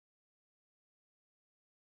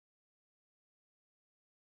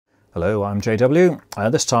Hello, I'm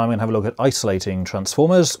JW. This time I'm going to have a look at isolating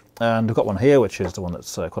transformers, and we've got one here which is the one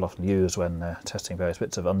that's quite often used when testing various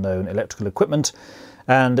bits of unknown electrical equipment.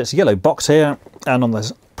 And it's a yellow box here, and on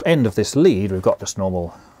the end of this lead we've got just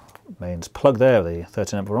normal mains plug there, the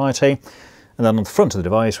 13 amp variety, and then on the front of the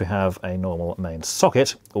device we have a normal mains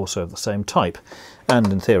socket, also of the same type. And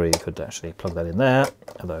in theory you could actually plug that in there,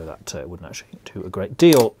 although that wouldn't actually do a great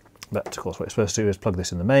deal. But of course what you're supposed to do is plug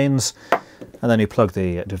this in the mains, and then you plug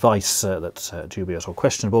the device that's dubious or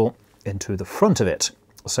questionable into the front of it.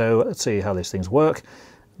 So let's see how these things work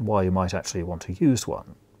and why you might actually want to use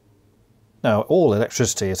one. Now, all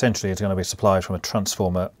electricity essentially is going to be supplied from a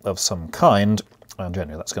transformer of some kind, and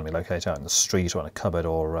generally that's going to be located out in the street or in a cupboard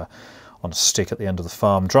or on a stick at the end of the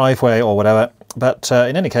farm driveway or whatever. But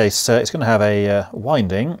in any case, it's going to have a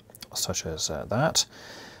winding such as that.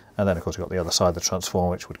 And then of course we've got the other side of the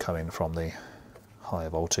transformer, which would come in from the high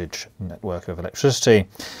voltage network of electricity.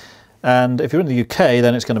 And if you're in the UK,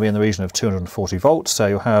 then it's going to be in the region of 240 volts. So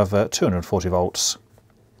you'll have 240 volts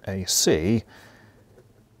AC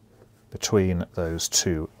between those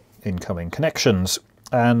two incoming connections.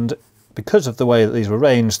 And because of the way that these are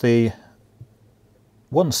arranged, the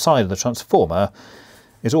one side of the transformer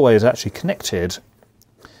is always actually connected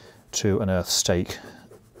to an earth stake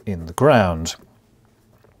in the ground.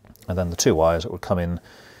 And then the two wires that would come in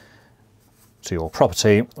to your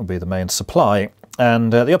property will be the main supply.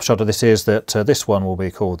 And the upshot of this is that this one will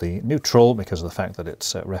be called the neutral because of the fact that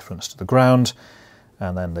it's referenced to the ground,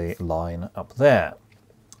 and then the line up there.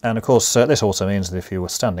 And of course this also means that if you were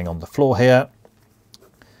standing on the floor here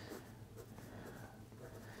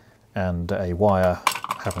and a wire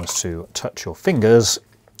happens to touch your fingers,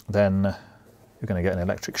 then you're going to get an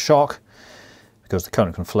electric shock because the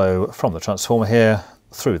current can flow from the transformer here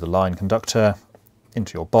through the line conductor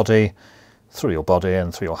into your body, through your body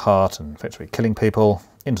and through your heart, and effectively killing people,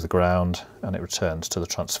 into the ground, and it returns to the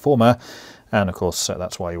transformer. And of course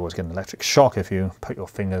that's why you always get an electric shock if you put your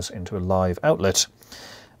fingers into a live outlet.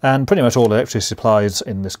 And pretty much all electricity supplies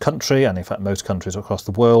in this country, and in fact most countries across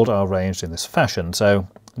the world, are arranged in this fashion. So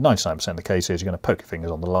 99% of the cases you're going to poke your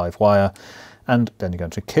fingers on the live wire and then you're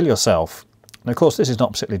going to kill yourself. And of course this is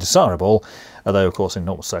not particularly desirable, although of course in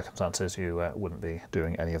normal circumstances you wouldn't be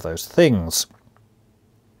doing any of those things.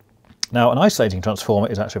 Now, an isolating transformer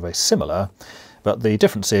is actually very similar, but the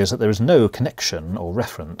difference is that there is no connection or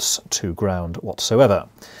reference to ground whatsoever.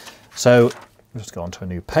 So we'll just go on to a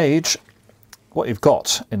new page. What you've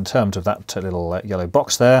got in terms of that little yellow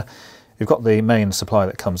box there, you've got the main supply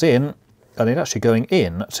that comes in, and it's actually going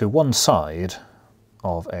in to one side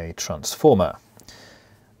of a transformer.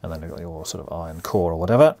 And then you've got your sort of iron core or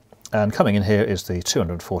whatever, and coming in here is the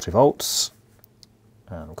 240 volts,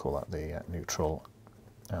 and we'll call that the neutral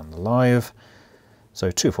and the live. So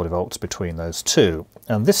 240 volts between those two.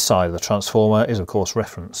 And this side of the transformer is of course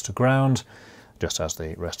referenced to ground, just as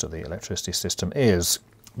the rest of the electricity system is.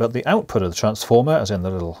 But the output of the transformer, as in the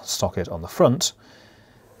little socket on the front,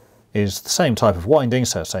 is the same type of winding,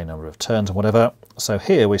 so same number of turns and whatever. So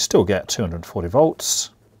here we still get 240 volts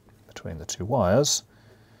between the two wires.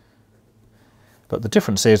 But the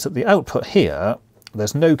difference is that the output here,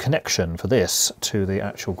 there's no connection for this to the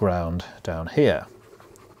actual ground down here.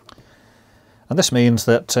 And this means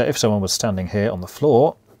that if someone was standing here on the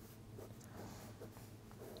floor,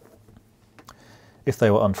 if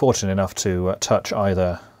they were unfortunate enough to touch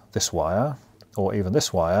either this wire or even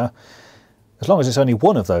this wire, as long as it's only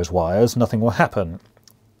one of those wires, nothing will happen.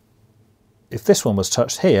 If this one was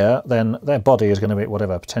touched here, then their body is going to be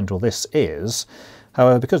whatever potential this is.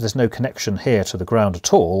 However, because there's no connection here to the ground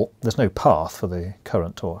at all, there's no path for the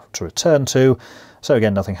current to return to, so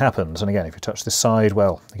again nothing happens. And again, if you touch this side,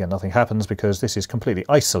 well, again nothing happens because this is completely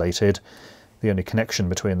isolated. The only connection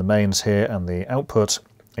between the mains here and the output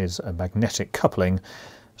is a magnetic coupling,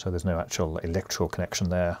 so there's no actual electrical connection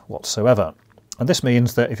there whatsoever. And this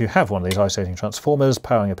means that if you have one of these isolating transformers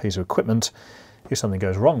powering a piece of equipment, if something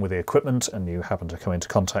goes wrong with the equipment and you happen to come into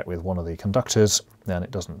contact with one of the conductors, then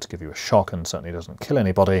it doesn't give you a shock and certainly doesn't kill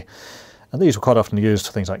anybody. And these were quite often used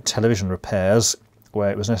for things like television repairs, where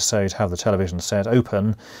it was necessary to have the television set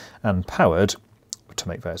open and powered to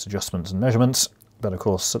make various adjustments and measurements. But of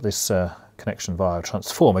course this connection via a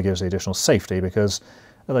transformer gives the additional safety, because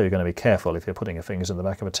although you're going to be careful if you're putting your fingers in the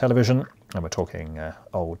back of a television, and we're talking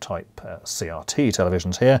old type CRT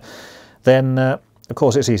televisions here, then of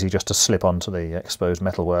course it's easy just to slip onto the exposed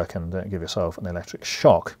metalwork and give yourself an electric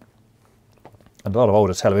shock. And a lot of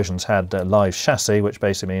older televisions had live chassis, which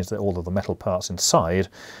basically means that all of the metal parts inside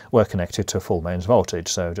were connected to full mains voltage,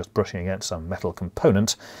 so just brushing against some metal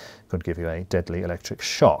component could give you a deadly electric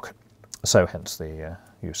shock. So hence the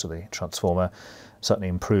use of the transformer certainly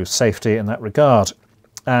improves safety in that regard.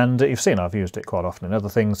 And you've seen I've used it quite often in other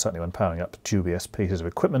things, certainly when powering up dubious pieces of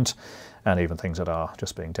equipment, and even things that are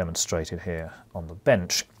just being demonstrated here on the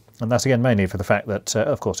bench. And that's again mainly for the fact that,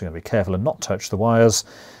 of course, you're going to be careful and not touch the wires,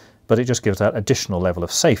 but it just gives that additional level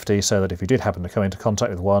of safety so that if you did happen to come into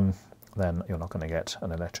contact with one, then you're not going to get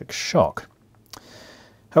an electric shock.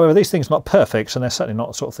 However, these things are not perfect, and they're certainly not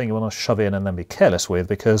the sort of thing you want to shove in and then be careless with,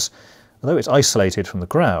 because although it's isolated from the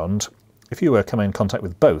ground, if you were coming in contact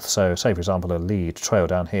with both, so say for example a lead trailed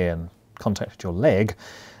down here and contacted your leg,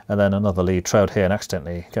 and then another lead trailed here and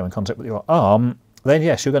accidentally came in contact with your arm, then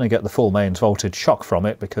yes, you're going to get the full mains voltage shock from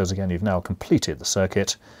it, because again you've now completed the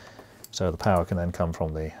circuit. So the power can then come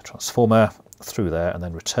from the transformer through there and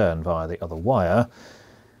then return via the other wire.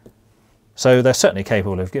 So they're certainly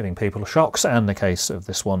capable of giving people shocks, and in the case of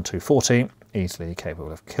this one 240, easily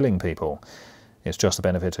capable of killing people. It's just the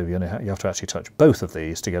benefit of you have to actually touch both of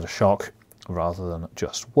these to get a shock rather than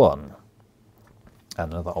just one.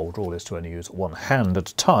 And another old rule is to only use one hand at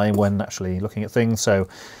a time when actually looking at things, so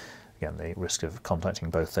again the risk of contacting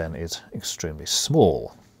both then is extremely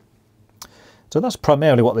small. So that's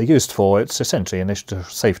primarily what they're used for. It's essentially an additional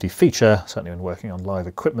safety feature, certainly when working on live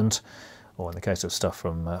equipment, or in the case of stuff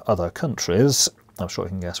from other countries, I'm sure you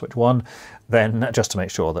can guess which one, then just to make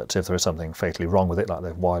sure that if there is something fatally wrong with it, like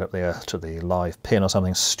they've wired up the earth to the live pin or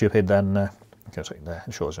something stupid, then it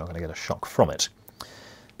ensures you're not going to get a shock from it.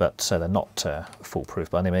 But they're not foolproof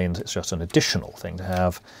by any means, it's just an additional thing to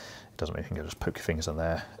have. It doesn't mean you can just poke your fingers in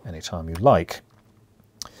there anytime you like.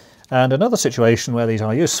 And another situation where these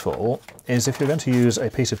are useful is if you're going to use a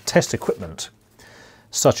piece of test equipment,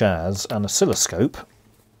 such as an oscilloscope.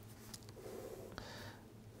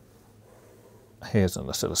 Here's an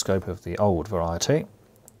oscilloscope of the old variety.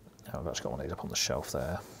 I've actually got one of these up on the shelf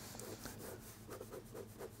there.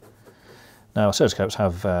 Now oscilloscopes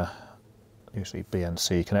have usually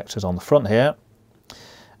BNC connectors on the front here,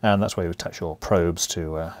 and that's where you attach your probes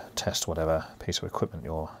to test whatever piece of equipment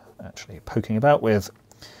you're actually poking about with.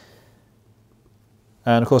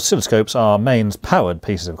 And of course oscilloscopes are mains powered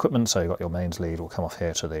pieces of equipment, so you've got your mains lead will come off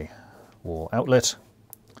here to the wall outlet.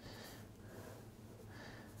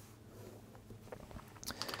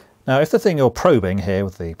 Now if the thing you're probing here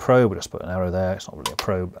with the probe, we'll just put an arrow there, it's not really a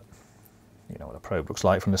probe, but you know what a probe looks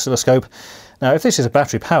like from the oscilloscope. Now if this is a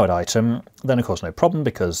battery powered item, then of course no problem,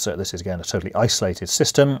 because this is again a totally isolated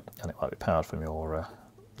system, and it might be powered from your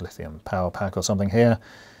lithium power pack or something here.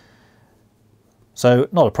 So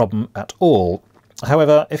not a problem at all.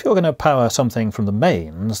 However, if you're going to power something from the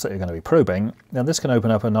mains that you're going to be probing, then this can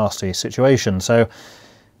open up a nasty situation. So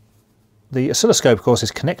the oscilloscope, of course,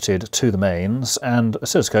 is connected to the mains, and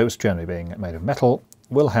oscilloscopes, generally being made of metal,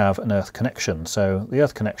 will have an earth connection. So the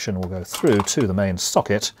earth connection will go through to the main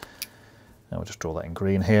socket, and we'll just draw that in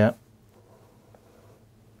green here.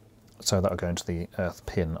 So that will go into the earth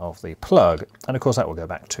pin of the plug, and of course that will go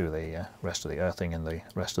back to the rest of the earthing in the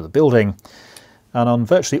rest of the building. And on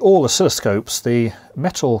virtually all oscilloscopes, the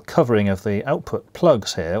metal covering of the output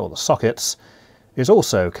plugs here, or the sockets, is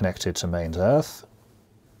also connected to mains earth.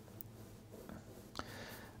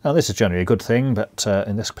 Now this is generally a good thing, but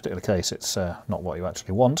in this particular case it's not what you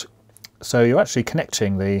actually want. So you're actually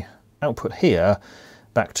connecting the output here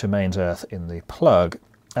back to mains earth in the plug,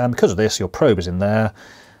 and because of this your probe is in there.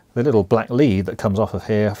 The little black lead that comes off of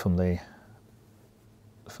here from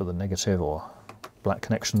for the negative or black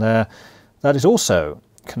connection there, that is also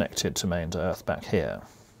connected to mains earth back here.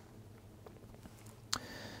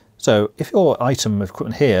 So if your item of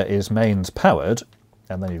equipment here is mains powered,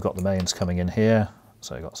 and then you've got the mains coming in here,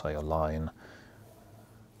 so you've got, say, your line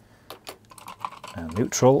and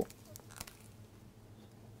neutral.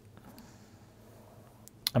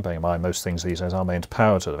 And bearing in mind most things these days are mains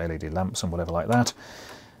powered, so the LED lamps and whatever like that.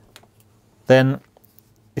 Then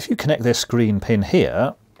if you connect this green pin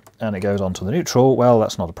here and it goes onto the neutral, well,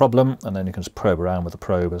 that's not a problem, and then you can just probe around with the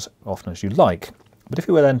probe as often as you like. But if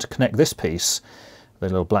you were then to connect this piece, the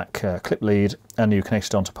little black clip lead, and you connect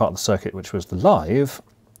it onto part of the circuit which was the live,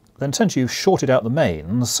 then essentially you've shorted out the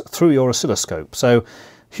mains through your oscilloscope. So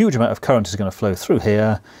a huge amount of current is going to flow through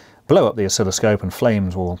here, blow up the oscilloscope, and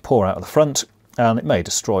flames will pour out of the front, and it may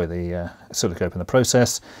destroy the oscilloscope in the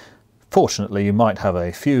process. Fortunately, you might have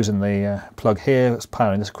a fuse in the plug here that's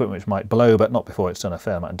powering this equipment, which might blow, but not before it's done a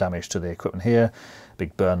fair amount of damage to the equipment here.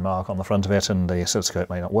 Big burn mark on the front of it, and the oscilloscope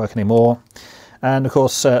may not work anymore. And of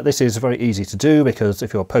course, this is very easy to do, because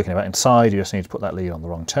if you're poking about inside, you just need to put that lead on the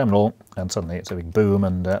wrong terminal, and suddenly it's a big boom,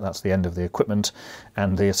 and that's the end of the equipment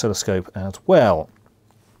and the oscilloscope as well.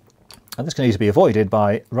 And this can easily be avoided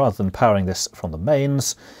by, rather than powering this from the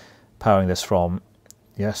mains, powering this from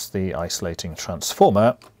yes, the isolating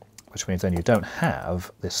transformer, which means then you don't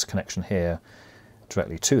have this connection here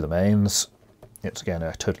directly to the mains. It's again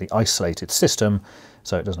a totally isolated system,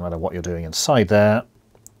 so it doesn't matter what you're doing inside there.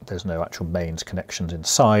 There's no actual mains connections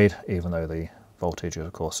inside, even though the voltage is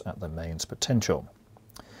of course at the mains potential.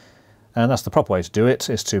 And that's the proper way to do it,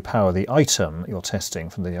 is to power the item you're testing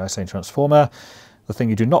from the isolating transformer. The thing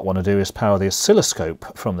you do not want to do is power the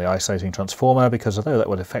oscilloscope from the isolating transformer, because although that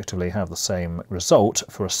would effectively have the same result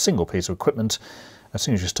for a single piece of equipment, as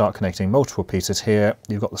soon as you start connecting multiple pieces here,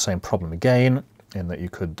 you've got the same problem again, in that you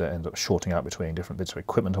could end up shorting out between different bits of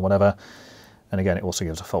equipment or whatever. And again, it also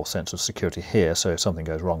gives a false sense of security here, so if something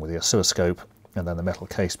goes wrong with the oscilloscope and then the metal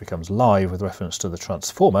case becomes live with reference to the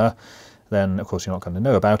transformer, then of course you're not going to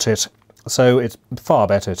know about it. So it's far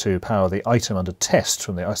better to power the item under test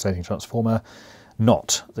from the isolating transformer,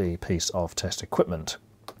 not the piece of test equipment.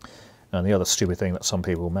 And the other stupid thing that some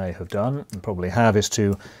people may have done, and probably have, is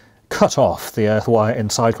to cut off the earth wire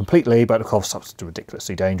inside completely, but of course that's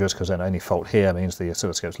ridiculously dangerous, because then any fault here means the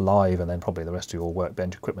oscilloscope's live, and then probably the rest of your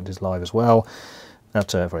workbench equipment is live as well.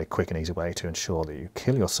 That's a very quick and easy way to ensure that you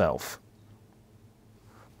kill yourself.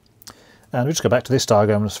 And we'll just go back to this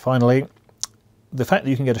diagram just finally. The fact that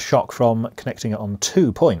you can get a shock from connecting it on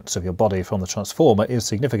 2 points of your body from the transformer is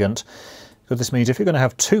significant, because this means if you're going to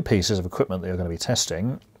have 2 pieces of equipment that you're going to be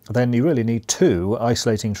testing, then you really need 2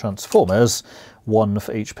 isolating transformers, 1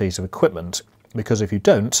 for each piece of equipment. Because if you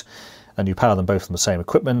don't, and you power them both from the same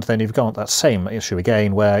equipment, then you've got that same issue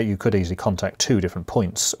again, where you could easily contact 2 different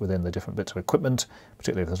points within the different bits of equipment,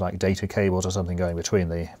 particularly if there's like data cables or something going between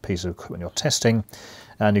the pieces of equipment you're testing,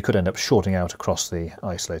 and you could end up shorting out across the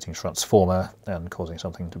isolating transformer and causing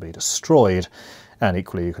something to be destroyed. And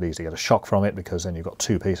equally, you could easily get a shock from it, because then you've got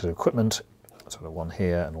 2 pieces of equipment, sort of one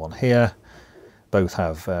here and one here. Both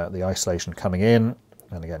have the isolation coming in,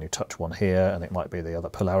 and again you touch one here and it might be the other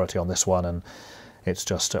polarity on this one, and it's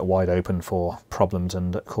just wide open for problems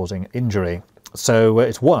and causing injury. So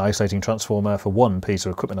it's 1 isolating transformer for 1 piece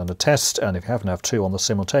of equipment under test, and if you happen to have 2 on this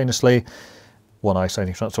simultaneously, 1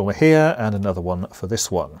 isolating transformer here and another one for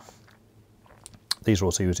this one. These are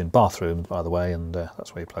also used in bathrooms, by the way, and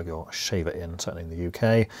that's where you plug your shaver in, certainly in the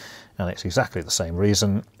UK, and it's exactly the same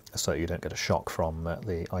reason, so you don't get a shock from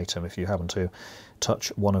the item if you happen to touch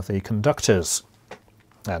one of the conductors.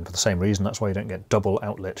 And for the same reason, that's why you don't get double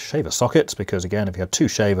outlet shaver sockets, because again, if you had 2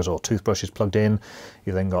 shavers or toothbrushes plugged in,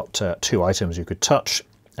 you then got 2 items you could touch,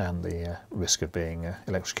 and the risk of being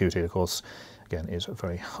electrocuted, of course, again, is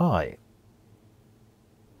very high.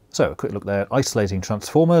 So a quick look there, isolating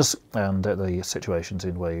transformers and the situations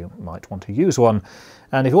in where you might want to use one.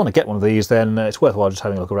 And if you want to get one of these, then it's worthwhile just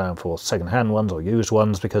having a look around for second-hand ones or used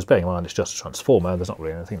ones, because bearing in mind it's just a transformer, there's not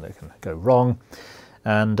really anything that can go wrong.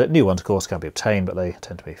 And new ones, of course, can be obtained, but they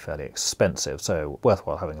tend to be fairly expensive, so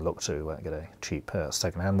worthwhile having a look to get a cheap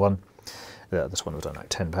second-hand one. This one was done like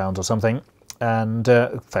 £10 or something, and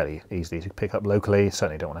fairly easy to pick up locally.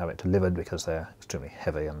 Certainly don't want to have it delivered, because they're extremely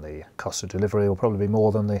heavy and the cost of delivery will probably be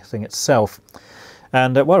more than the thing itself.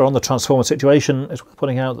 And while we're on the transformer situation, it's worth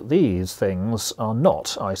pointing out that these things are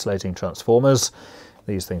not isolating transformers.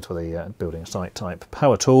 These things were the building site type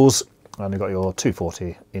power tools, and you've got your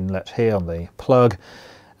 240 inlet here on the plug,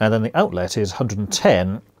 and then the outlet is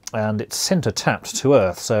 110, and it's centre tapped to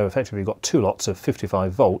earth, so effectively you've got 2 lots of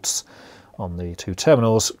 55 volts on the 2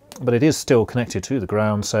 terminals, but it is still connected to the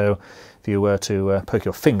ground, so if you were to poke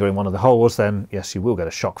your finger in one of the holes, then yes, you will get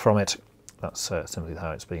a shock from it. That's simply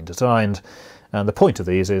how it's been designed. And the point of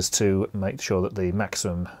these is to make sure that the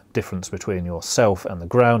maximum difference between yourself and the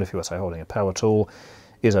ground, if you were, say, holding a power tool,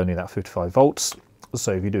 is only that 55 volts.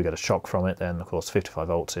 So if you do get a shock from it, then of course 55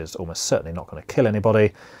 volts is almost certainly not going to kill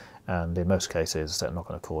anybody, and in most cases they're not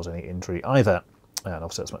going to cause any injury either. And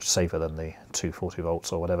obviously it's much safer than the 240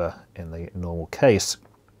 volts or whatever in the normal case.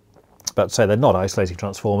 But so they're not isolating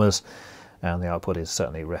transformers, and the output is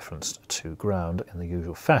certainly referenced to ground in the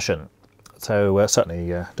usual fashion. So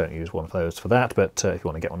certainly don't use one of those for that, but if you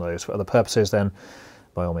want to get one of those for other purposes, then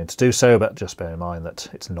by all means do so, but just bear in mind that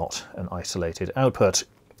it's not an isolated output.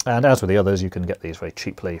 And as with the others, you can get these very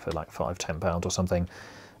cheaply for like £5–10 or something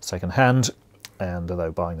second hand, and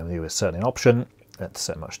although buying them new is certainly an option, it's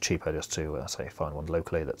much cheaper just to say find one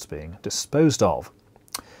locally that's being disposed of.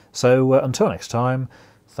 So until next time,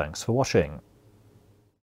 thanks for watching.